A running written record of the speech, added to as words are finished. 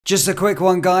Just a quick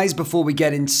one, guys, before we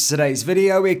get into today's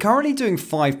video. We're currently doing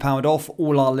 £5 off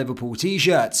all our Liverpool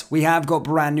t-shirts. We have got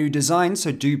brand new designs,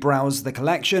 so do browse the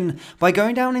collection by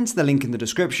going down into the link in the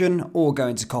description or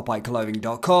going to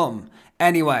copyclothing.com.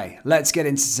 Anyway, let's get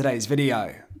into today's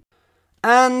video.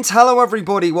 And hello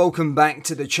everybody, welcome back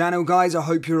to the channel, guys. I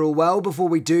hope you're all well. Before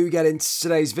we do get into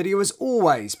today's video, as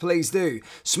always, please do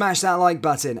smash that like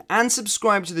button and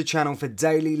subscribe to the channel for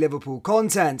daily Liverpool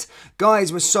content.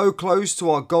 Guys, we're so close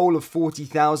to our goal of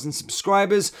 40,000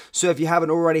 subscribers, so if you haven't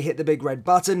already hit the big red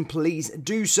button, please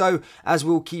do so, as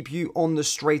we'll keep you on the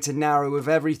straight and narrow with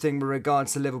everything with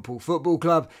regards to Liverpool Football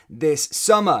Club this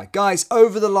summer. Guys,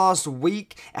 over the last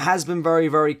week, it has been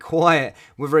very quiet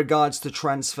with regards to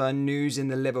transfer news in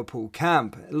the Liverpool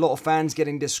camp. A lot of fans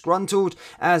getting disgruntled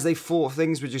as they thought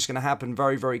things were just going to happen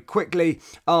very quickly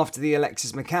after the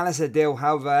Alexis McAllister deal.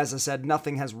 However, as I said,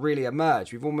 nothing has really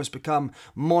emerged. We've almost become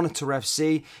Monitor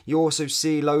FC. You also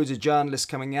see loads of journalists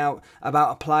coming out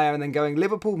about a player and then going,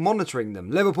 Liverpool monitoring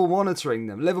them, Liverpool monitoring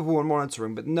them, Liverpool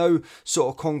monitoring, but no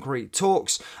sort of concrete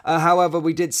talks. However,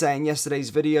 we did say in yesterday's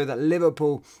video that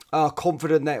Liverpool are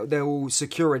confident that they will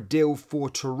secure a deal for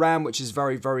Thuram, which is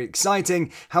very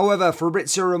exciting. However,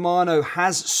 Fabrizio Romano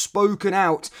has spoken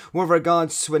out with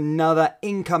regards to another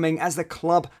incoming, as the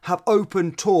club have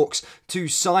opened talks to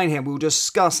sign him. We'll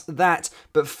discuss that,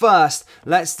 but first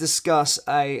let's discuss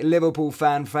a Liverpool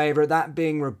fan favourite, that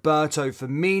being Roberto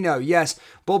Firmino. Yes,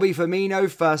 Bobby Firmino,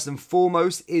 first and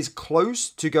foremost, is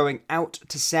close to going out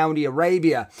to Saudi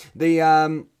Arabia.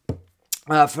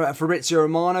 Fabrizio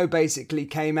Romano basically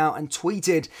came out and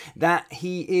tweeted that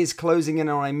he is closing in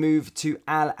on a move to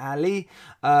Al Ahly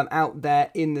out there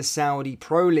in the Saudi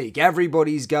Pro League.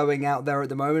 Everybody's going out there at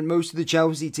the moment. Most of the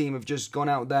Chelsea team have just gone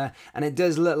out there, and it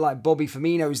does look like Bobby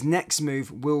Firmino's next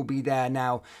move will be there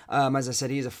now. As I said,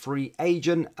 he is a free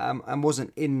agent and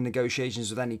wasn't in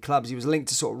negotiations with any clubs. He was linked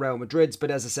to sort of Real Madrid's,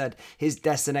 but as I said, his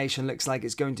destination looks like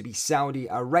it's going to be Saudi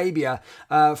Arabia.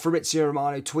 Fabrizio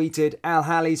Romano tweeted, Al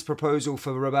Ahly's proposal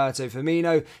for Roberto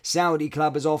Firmino. Saudi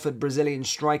club has offered Brazilian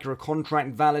striker a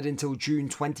contract valid until June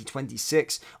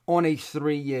 2026 on a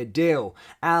 3-year deal.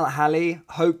 Al Ahly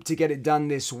hope to get it done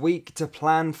this week to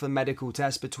plan for medical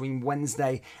tests between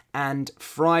Wednesday and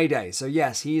Friday. So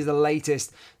yes, he is the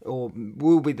latest, or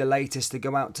will be the latest, to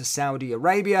go out to Saudi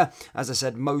Arabia. As I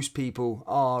said, most people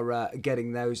are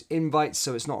getting those invites,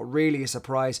 so it's not really a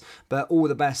surprise, but all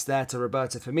the best there to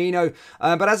Roberto Firmino.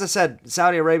 But as I said,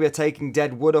 Saudi Arabia taking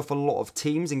dead wood off a lot of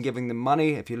teams and giving them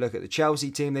money. If you look at the Chelsea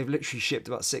team, they've literally shipped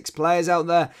about 6 players out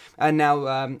there, and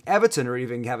now Everton are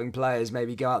even having players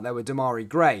maybe go out there with Damari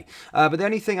Gray. But the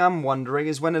only thing I'm wondering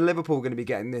is, when are Liverpool going to be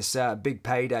getting this big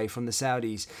payday from the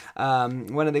Saudis?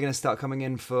 When are they going to start coming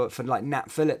in for like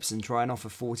Nat Phillips and try and offer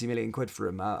 40 million quid for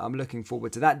him? I'm looking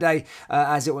forward to that day,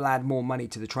 as it will add more money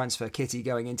to the transfer kitty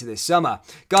going into this summer.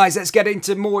 Guys, let's get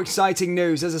into more exciting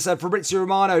news. As I said, Fabrizio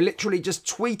Romano literally just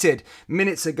tweeted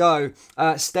minutes ago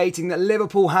stating that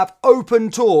Liverpool have open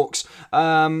talks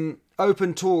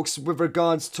with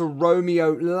regards to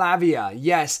Romeo Lavia.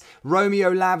 Yes,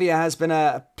 Romeo Lavia has been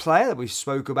a player that we've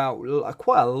spoke about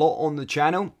quite a lot on the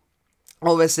channel.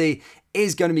 Obviously,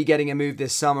 is going to be getting a move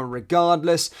this summer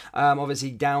regardless.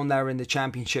 Obviously down there in the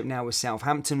Championship now with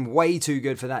Southampton, way too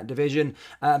good for that division.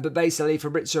 But basically,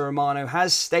 Fabrizio Romano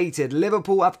has stated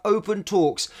Liverpool have opened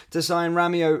talks to sign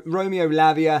Romeo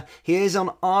Lavia. He is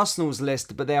on Arsenal's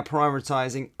list, but they are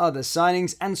prioritising other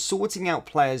signings and sorting out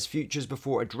players' futures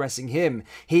before addressing him.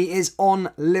 He is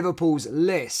on Liverpool's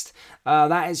list.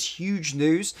 That is huge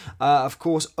news. Of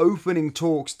course, opening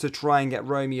talks to try and get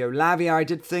Romeo Lavia. I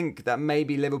did think that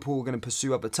maybe Liverpool were going to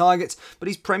pursue other targets, but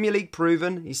he's Premier League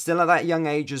proven. He's still at that young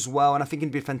age as well, and I think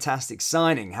he'd be a fantastic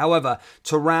signing. However,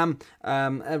 Thuram,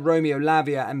 Romeo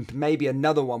Lavia, and maybe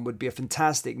another one would be a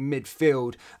fantastic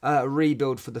midfield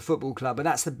rebuild for the football club. But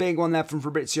that's the big one there from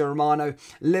Fabrizio Romano.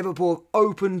 Liverpool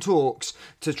open talks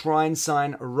to try and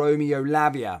sign Romeo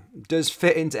Lavia. Does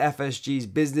fit into FSG's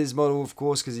business model, of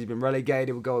course, because he's been relegated.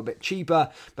 It will go a bit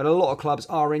cheaper, but a lot of clubs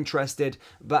are interested.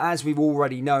 But as we've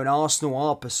already known, Arsenal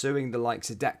are pursuing the likes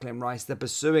of Declan Rice. They're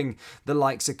pursuing the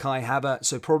likes of Kai Havertz,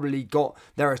 so probably got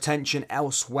their attention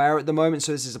elsewhere at the moment.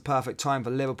 So this is a perfect time for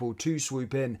Liverpool to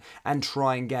swoop in and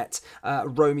try and get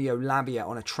Romeo Lavia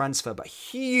on a transfer. But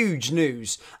huge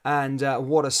news, and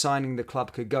what a signing the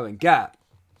club could go and get.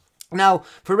 Now,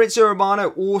 Fabrizio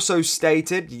Romano also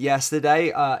stated yesterday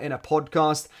in a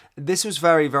podcast this was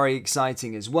very, very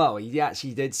exciting as well. He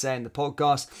actually did say in the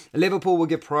podcast, Liverpool will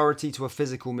give priority to a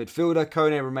physical midfielder.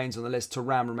 Kone remains on the list.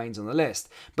 Thuram remains on the list.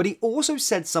 But he also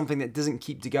said something that doesn't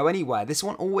keep to go anywhere. This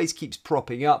one always keeps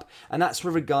propping up, and that's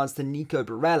with regards to Nico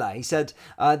Barella. He said,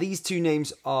 these two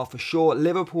names are for sure.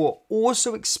 Liverpool are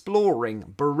also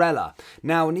exploring Barella.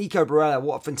 Now, Nico Barella,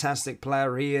 what a fantastic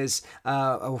player he is.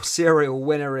 A serial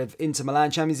winner of Inter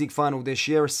Milan Champions League final this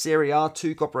year, a Serie A,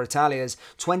 2 Coppa Italias,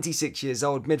 26 years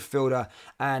old, midfielder,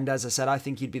 and as I said, I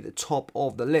think he'd be the top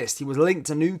of the list. He was linked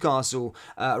to Newcastle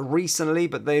recently,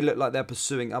 but they look like they're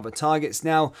pursuing other targets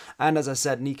now, and as I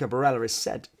said, Nico Barella is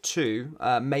said to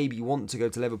maybe want to go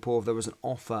to Liverpool if there was an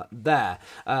offer there,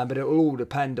 but it will all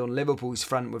depend on Liverpool's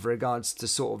front with regards to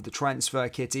sort of the transfer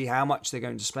kitty, how much they're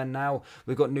going to spend now.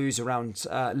 We've got news around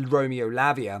Romeo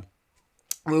Lavia.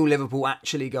 Will Liverpool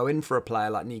actually go in for a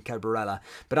player like Nico Barella?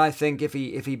 But I think if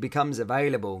he becomes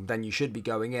available, then you should be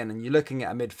going in. And you're looking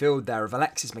at a midfield there of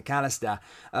Alexis McAllister,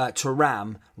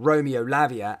 Thuram, Romeo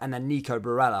Lavia, and then Nico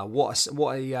Barella. What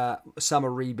a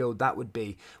summer rebuild that would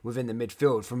be within the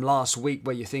midfield. From last week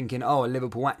where you're thinking, oh, are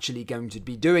Liverpool actually going to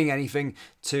be doing anything,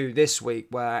 to this week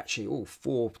where actually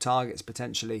 4 targets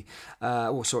potentially,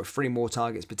 3 more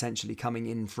targets potentially coming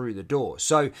in through the door.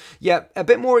 So yeah, a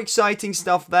bit more exciting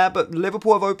stuff there, but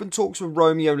Liverpool have open talks with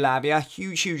Romeo Lavia.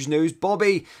 Huge news.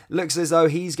 Bobby looks as though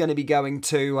he's going to be going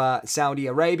to Saudi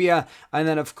Arabia. And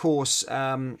then, of course,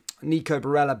 Nico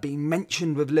Barella being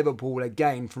mentioned with Liverpool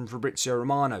again from Fabrizio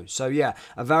Romano. So yeah,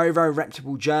 a very, very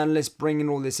reputable journalist bringing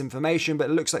all this information,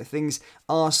 but it looks like things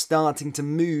are starting to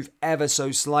move ever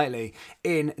so slightly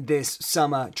in this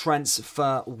summer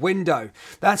transfer window.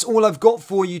 That's all I've got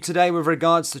for you today with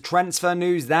regards to transfer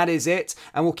news. That is it,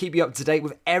 and we'll keep you up to date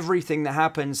with everything that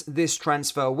happens this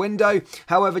transfer window.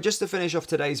 However, just to finish off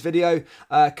today's video,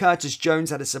 Curtis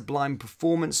Jones had a sublime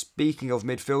performance. Speaking of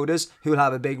midfielders who will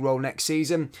have a big role next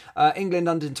season, England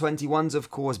under-21s, of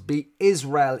course, beat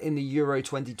Israel in the Euro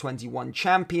 2021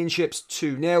 Championships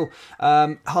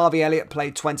 2-0. Harvey Elliott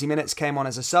played 20 minutes, came on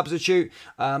as a substitute,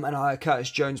 and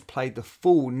Curtis Jones played the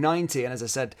full 90, and as I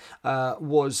said,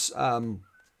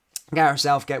 Gareth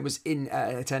Southgate was in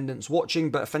attendance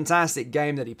watching, but a fantastic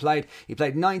game that he played. He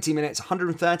played 90 minutes,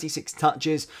 136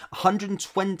 touches,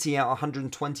 120 out of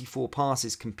 124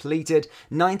 passes completed,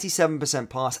 97%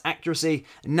 pass accuracy,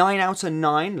 9 out of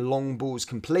 9 long balls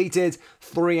completed,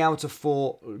 3 out of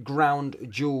 4 ground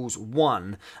duels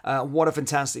won. What a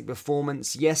fantastic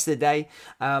performance yesterday.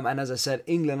 And as I said,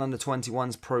 England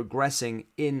under-21s progressing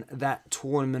in that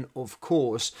tournament, of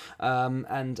course,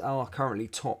 and are currently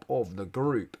top of the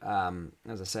group.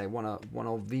 As I say, one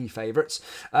of the favourites.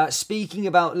 Speaking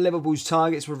about Liverpool's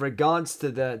targets with regards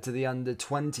to the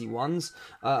under-21s,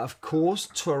 of course,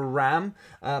 Thuram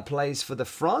plays for the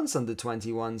France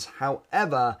under-21s.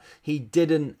 However, he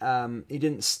didn't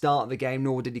start the game,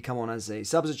 nor did he come on as a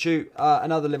substitute.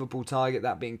 Another Liverpool target,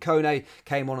 that being Kone,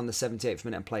 came on the 78th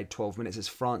minute and played 12 minutes as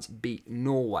France beat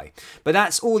Norway. But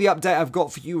that's all the update I've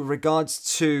got for you with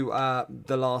regards to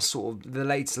the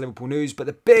latest Liverpool news. But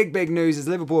the big news is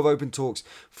Liverpool have opened talks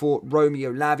for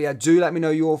Romeo Lavia. Do let me know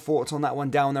your thoughts on that one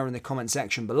down there in the comment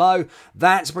section below.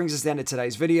 That brings us to the end of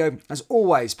today's video. As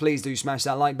always, please do smash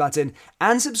that like button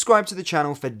and subscribe to the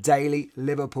channel for daily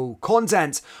Liverpool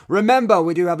content. Remember,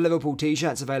 we do have Liverpool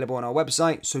t-shirts available on our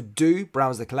website, so do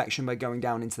browse the collection by going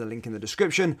down into the link in the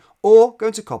description or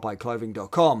go to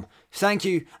copiclothing.com. Thank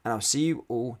you, and I'll see you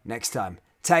all next time.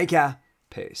 Take care.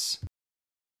 Peace.